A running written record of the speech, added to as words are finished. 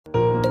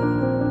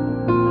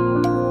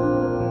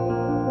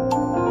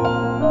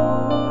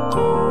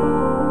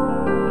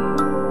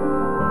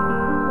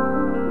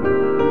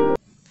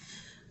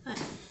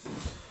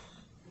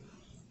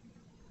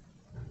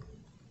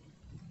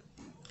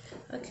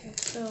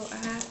I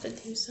have to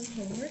do some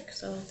homework.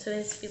 So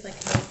today's be like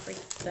a very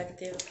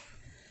productive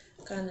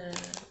kind of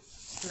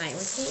night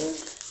routine.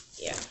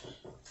 Yeah.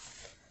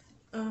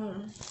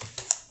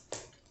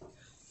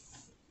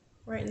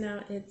 Right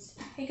now it's,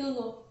 hey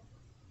Google,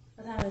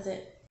 what time is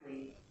it?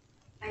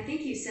 I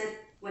think you said,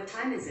 what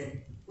time is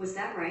it? Was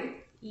that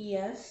right?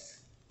 Yes.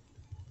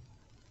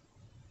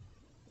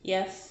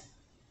 Yes.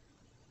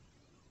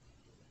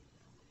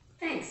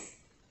 Thanks.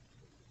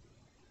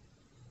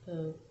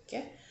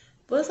 Okay.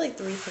 But it's like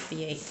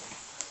 3:58.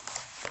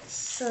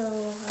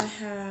 So I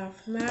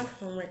have math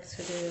homework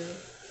to do.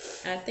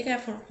 I think I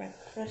have homework by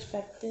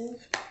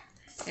perspective.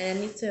 And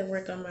I need to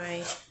work on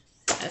my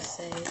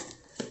essay.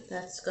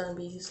 That's gonna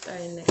be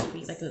starting next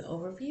week, like an not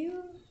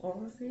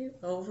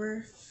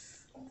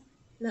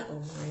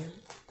overview,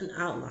 an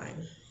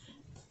outline.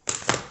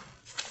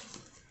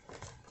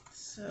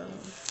 So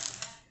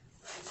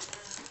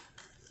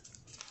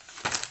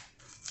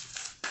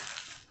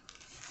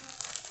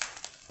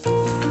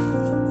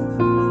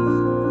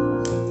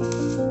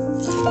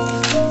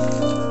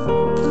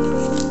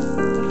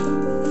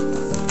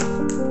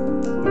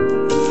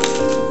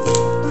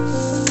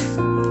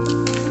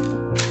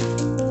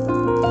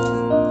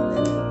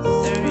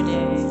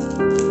Saturday,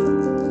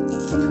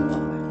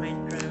 my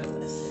driving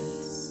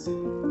lessons.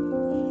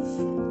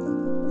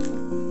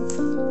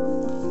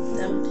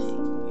 Dumping.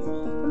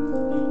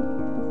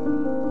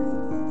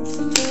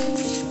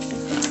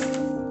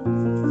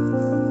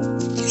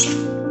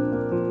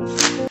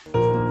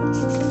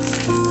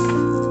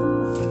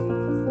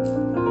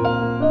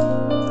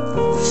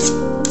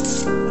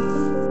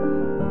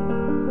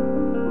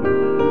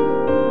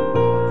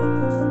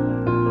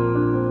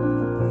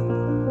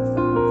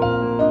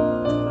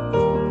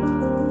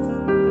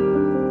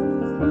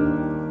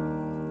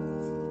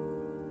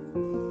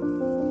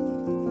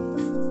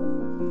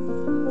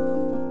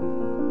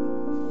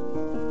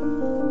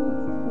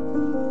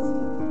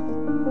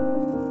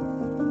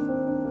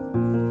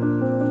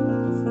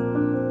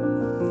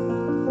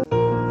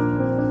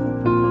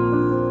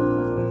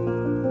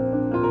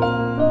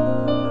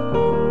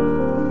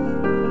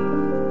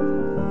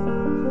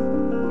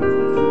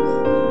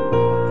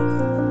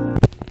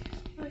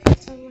 Okay,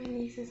 so my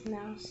niece is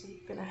now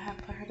sleeping. I have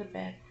put her to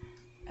bed.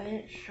 I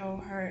didn't show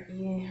her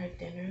eating her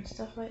dinner and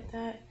stuff like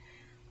that,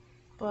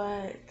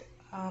 but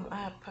I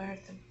have put her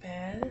to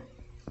bed,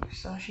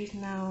 so she's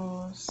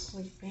now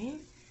sleeping.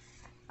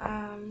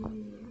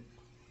 Um,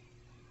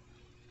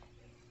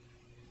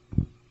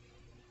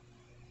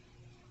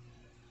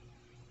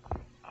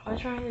 I'm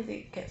trying to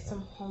get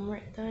some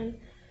homework done,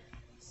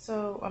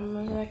 so I'm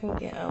wondering if I can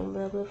get a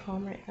little bit of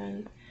homework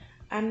done.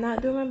 I'm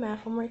not doing my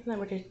math homework tonight,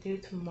 which is due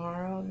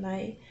tomorrow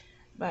night,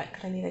 but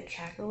cause I need a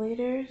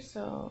calculator.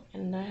 So,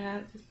 and I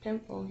have this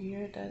dimple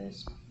here that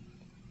is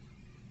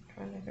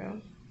trying to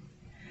grow.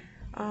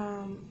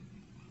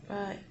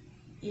 But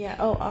yeah.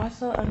 Oh,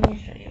 also, I'm gonna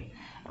show you.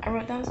 I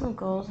wrote down some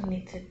goals I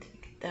need to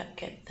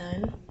get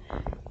done,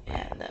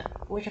 and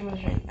which I'm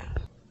gonna show you now.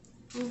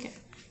 Okay.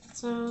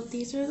 So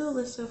these are the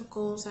list of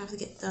goals I have to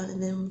get done,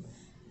 and then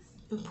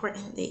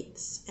important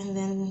dates, and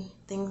then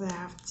things I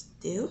have to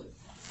do.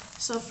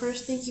 So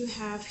first thing you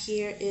have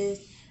here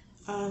is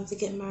to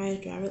get my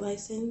driver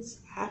license.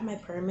 I have my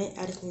permit.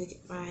 I just need to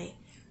get my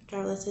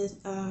driver license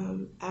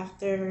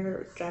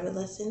after driver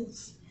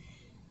lessons.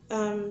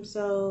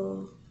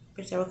 So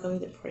which that will come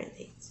with important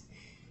dates.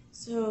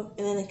 So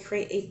and then to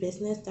create a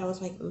business, that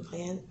was my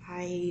plan.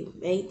 I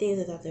made things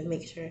that I have to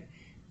make sure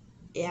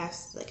it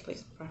has to like make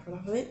some profit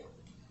off of it.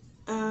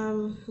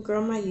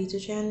 Grow my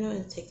YouTube channel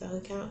and TikTok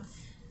account.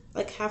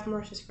 Like have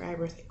more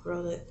subscribers, like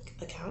grow the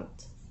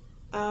account.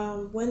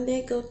 One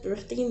day go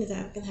thrifting, if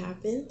that can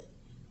happen.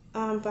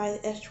 Buy the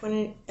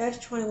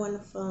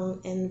S21 phone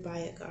and buy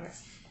a car.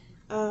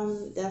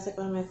 That's like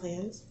one of my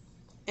plans.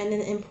 And then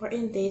the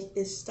important date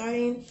is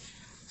starting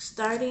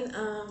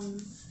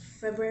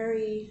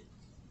February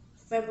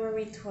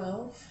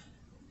 12th.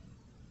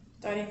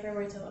 Starting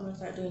February 12th, I'm gonna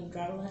start doing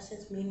driver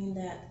lessons, meaning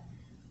that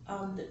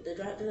there's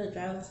a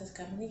driver lessons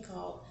company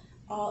called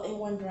All in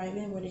One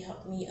Driving, where they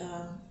help me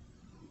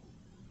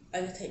I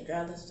can take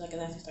driver lessons so I can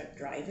actually start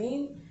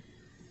driving.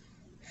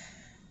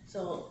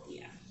 So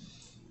yeah.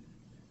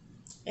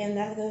 And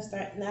that's gonna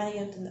start 9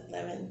 a.m. to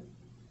 11.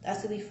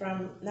 That's gonna be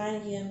from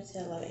 9 a.m. to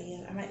 11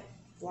 a.m. I might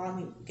vlog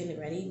me getting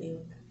ready, maybe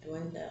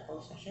doing the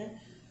whole session.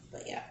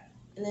 But yeah.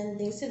 And then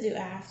things to do, I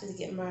have to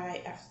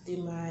do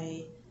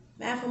my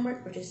math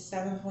homework, which is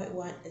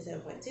 7.1 and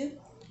 7.2.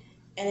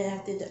 And then I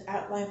have to do the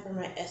outline for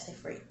my essay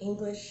for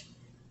English,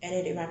 and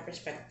then do my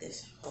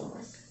perspectives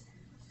homework.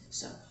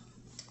 So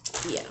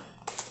yeah.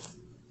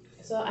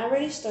 So I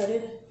already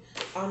started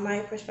on my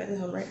perspective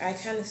homework. I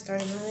kind of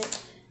started on it.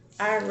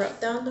 I wrote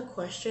down the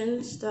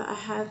questions that I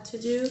had to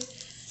do.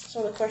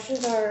 So the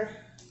questions are,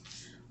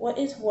 what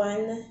is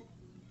one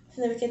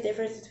significant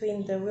difference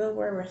between the real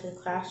world versus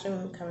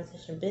classroom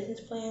competition business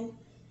plan?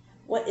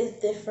 What is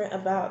different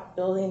about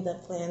building the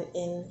plan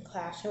in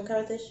classroom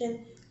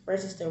competition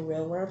versus the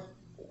real world?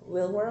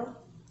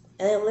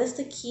 And then list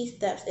the key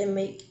steps in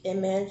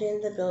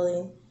managing the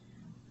building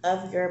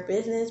of your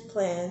business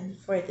plan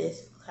for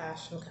this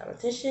classroom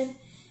competition,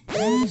 and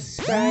then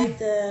describe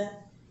the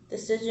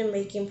decision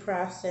making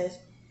process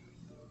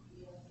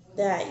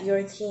that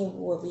your team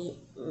will be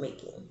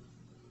making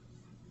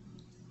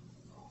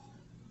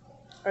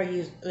or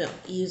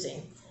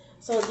using.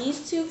 So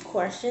these two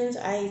questions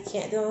I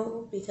can't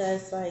do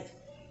because like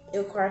it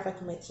requires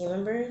like my team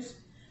members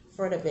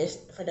for the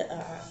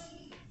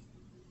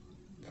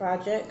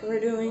project we're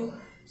doing.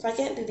 So I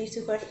can't do these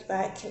two questions, but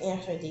I can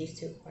answer these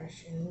two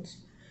questions.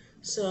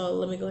 So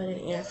let me go ahead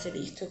and answer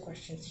these two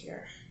questions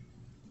here.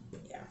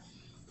 Yeah.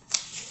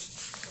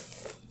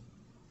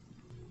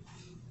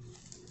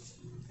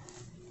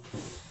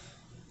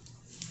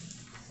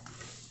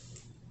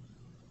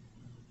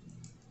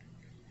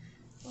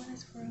 What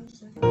is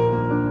frozen?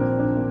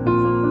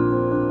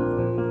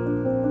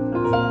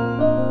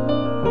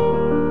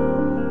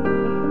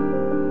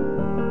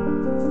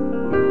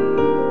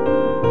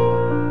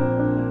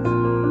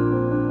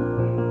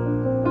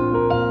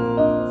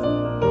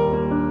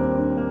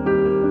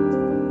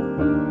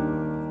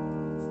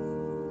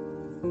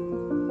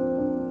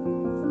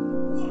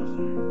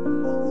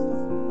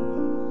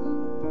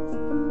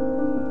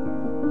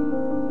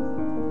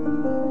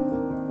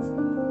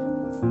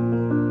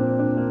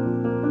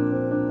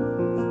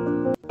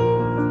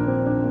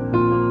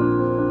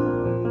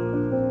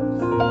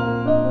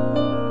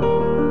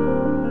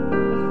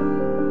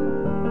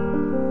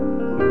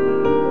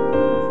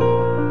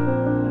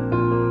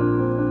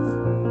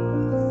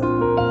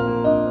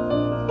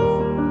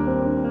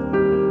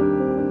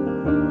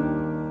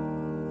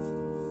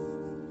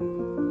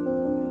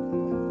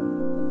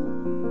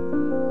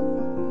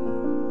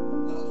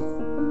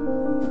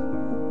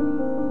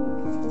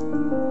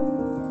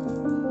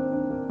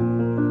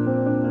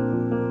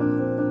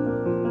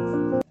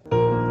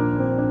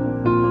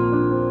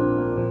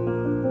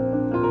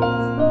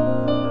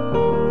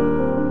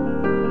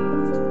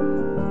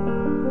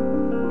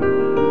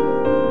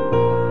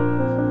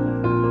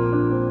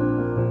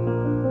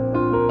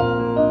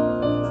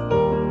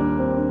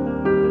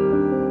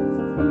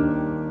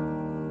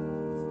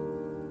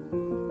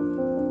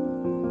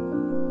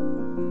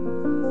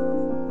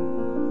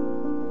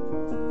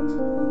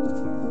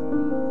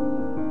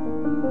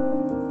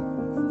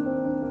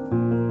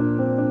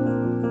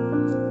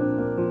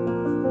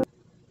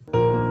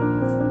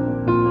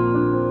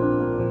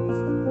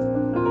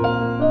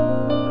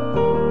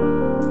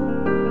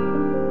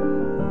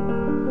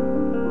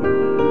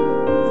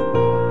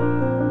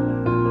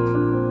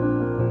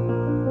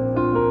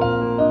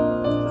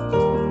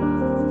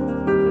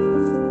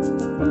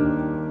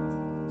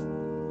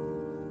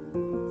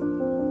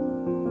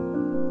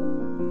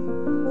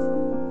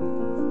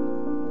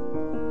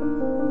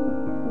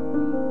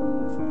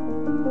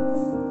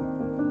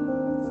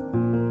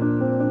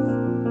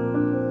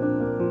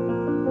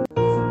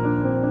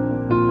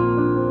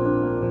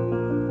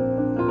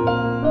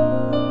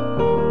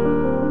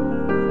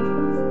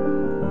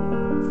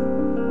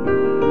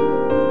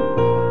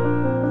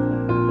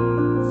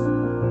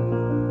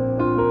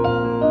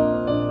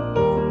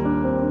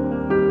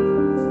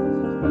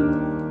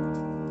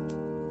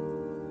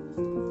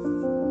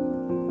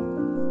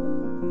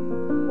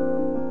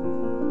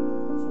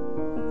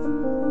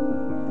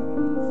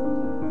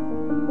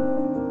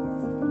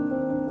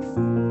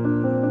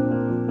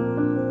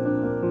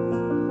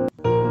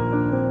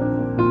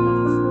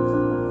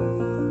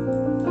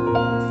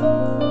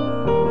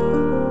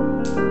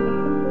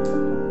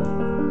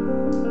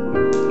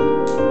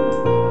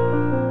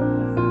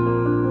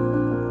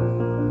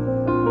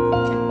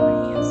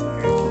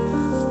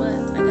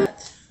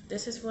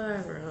 This is what I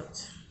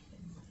wrote.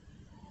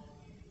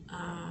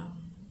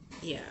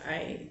 Yeah,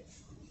 I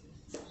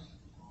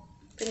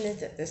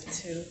finished at this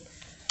too.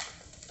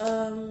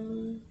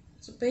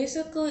 So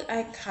basically,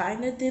 I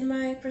kind of did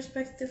my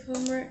perspective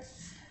homework.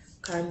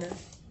 Kind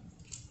of.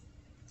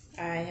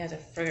 I had to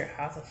figure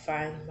out how to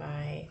find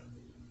my.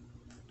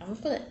 I'm gonna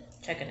put a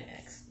check in the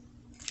X.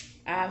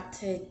 I have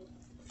to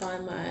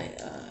find my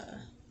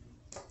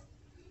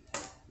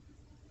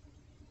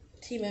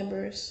team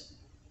members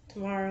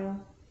tomorrow.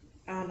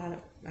 I don't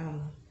know. I don't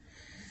know.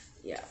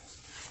 Yeah.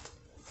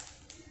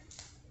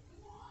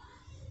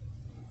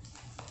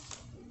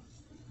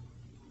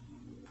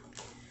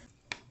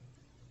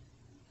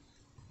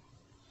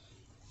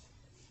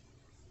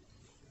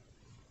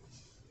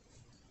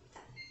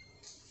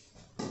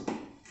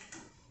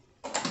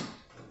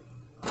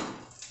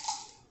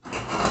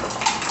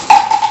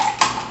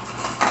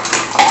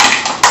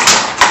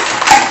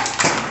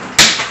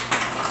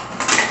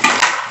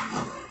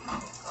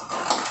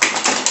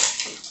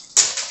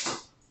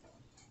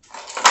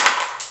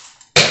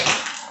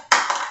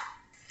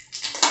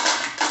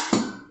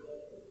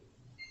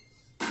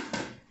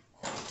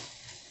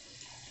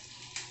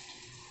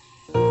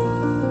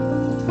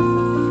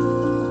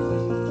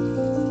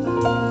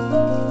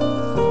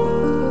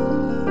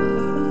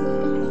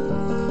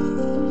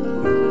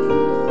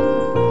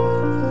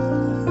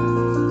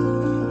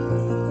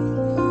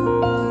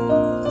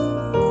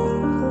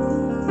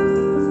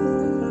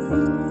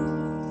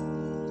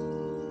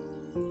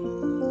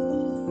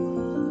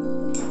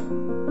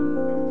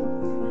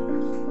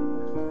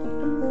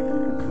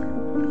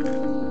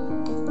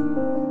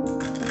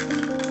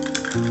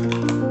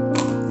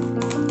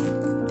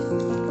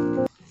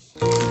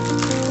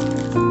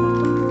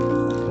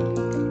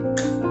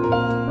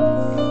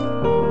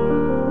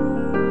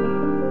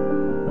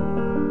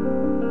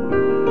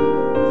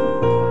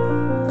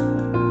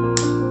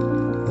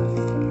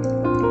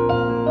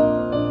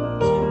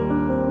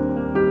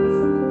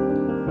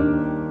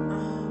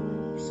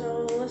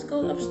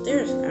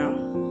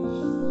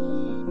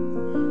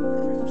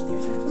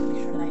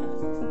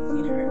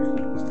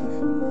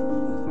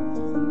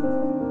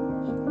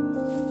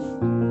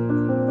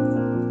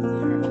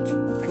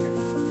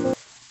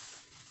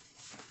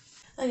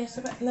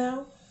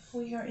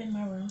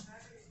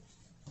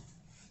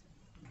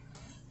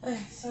 Okay,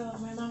 so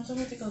my mom told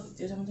me to go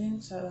do something,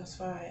 so that's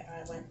why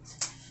I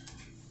went.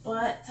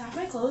 But I have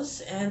my clothes,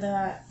 and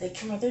they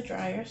came out the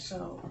dryer,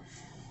 so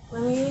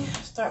let me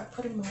start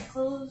putting my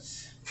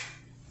clothes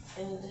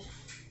in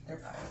their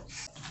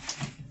piles.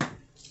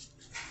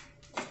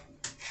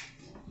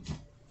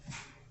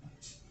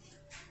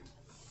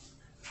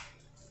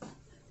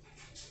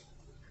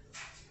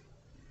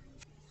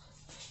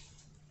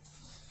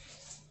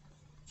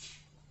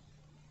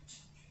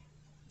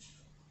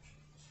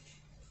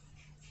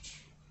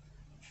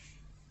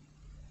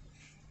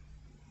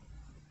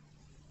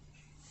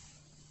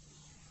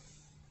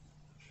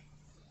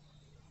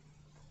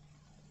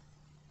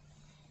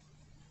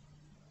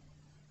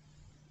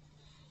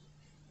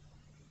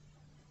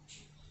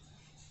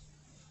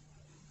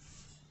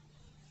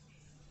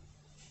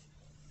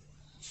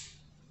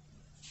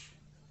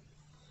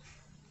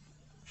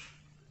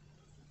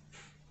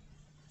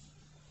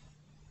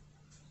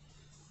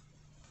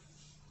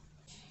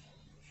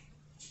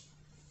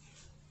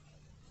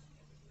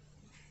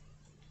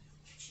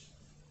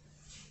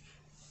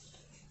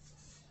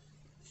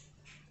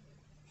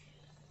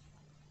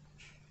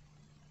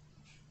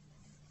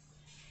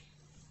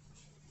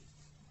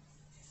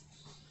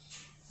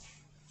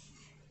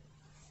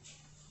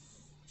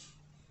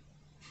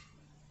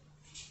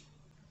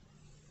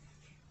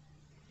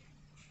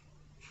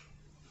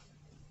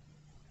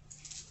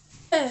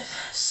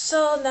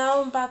 So now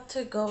I'm about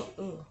to go.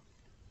 Ooh,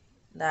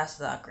 that's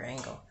the awkward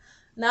angle.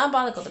 Now I'm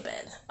about to go to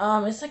bed.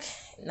 It's like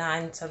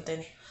 9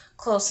 something,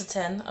 close to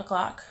 10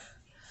 o'clock,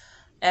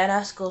 and I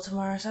have school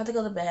tomorrow, so I have to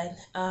go to bed.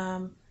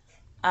 I'm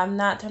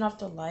not turning off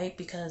the light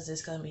because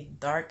it's gonna be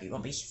dark. You're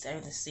gonna be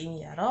able to see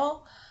me at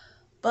all.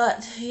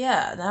 But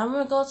yeah, now I'm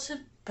gonna go to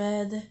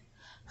bed.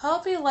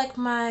 Hope you like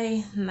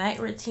my night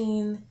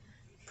routine,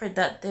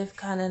 productive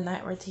kind of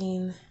night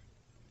routine.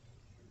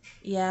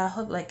 Yeah, I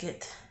hope you like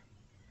it.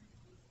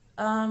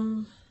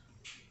 Um,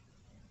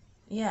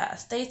 yeah,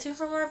 stay tuned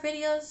for more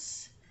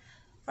videos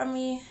from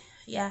me.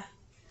 Yeah.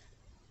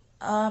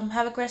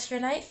 Have a great rest of your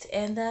night,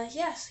 and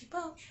yeah, sleep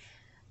well.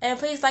 And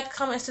please like,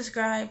 comment,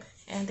 subscribe,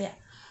 and yeah,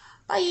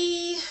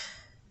 bye.